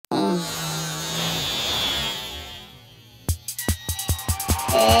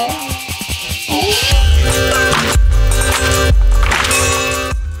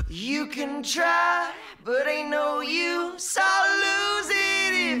You can try, but ain't no use. I'll lose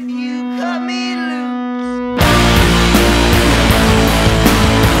it if you cut me loose.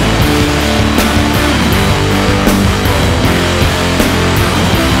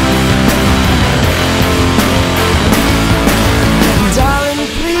 Darling,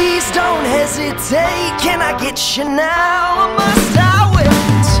 please don't hesitate. Can I get you now? I must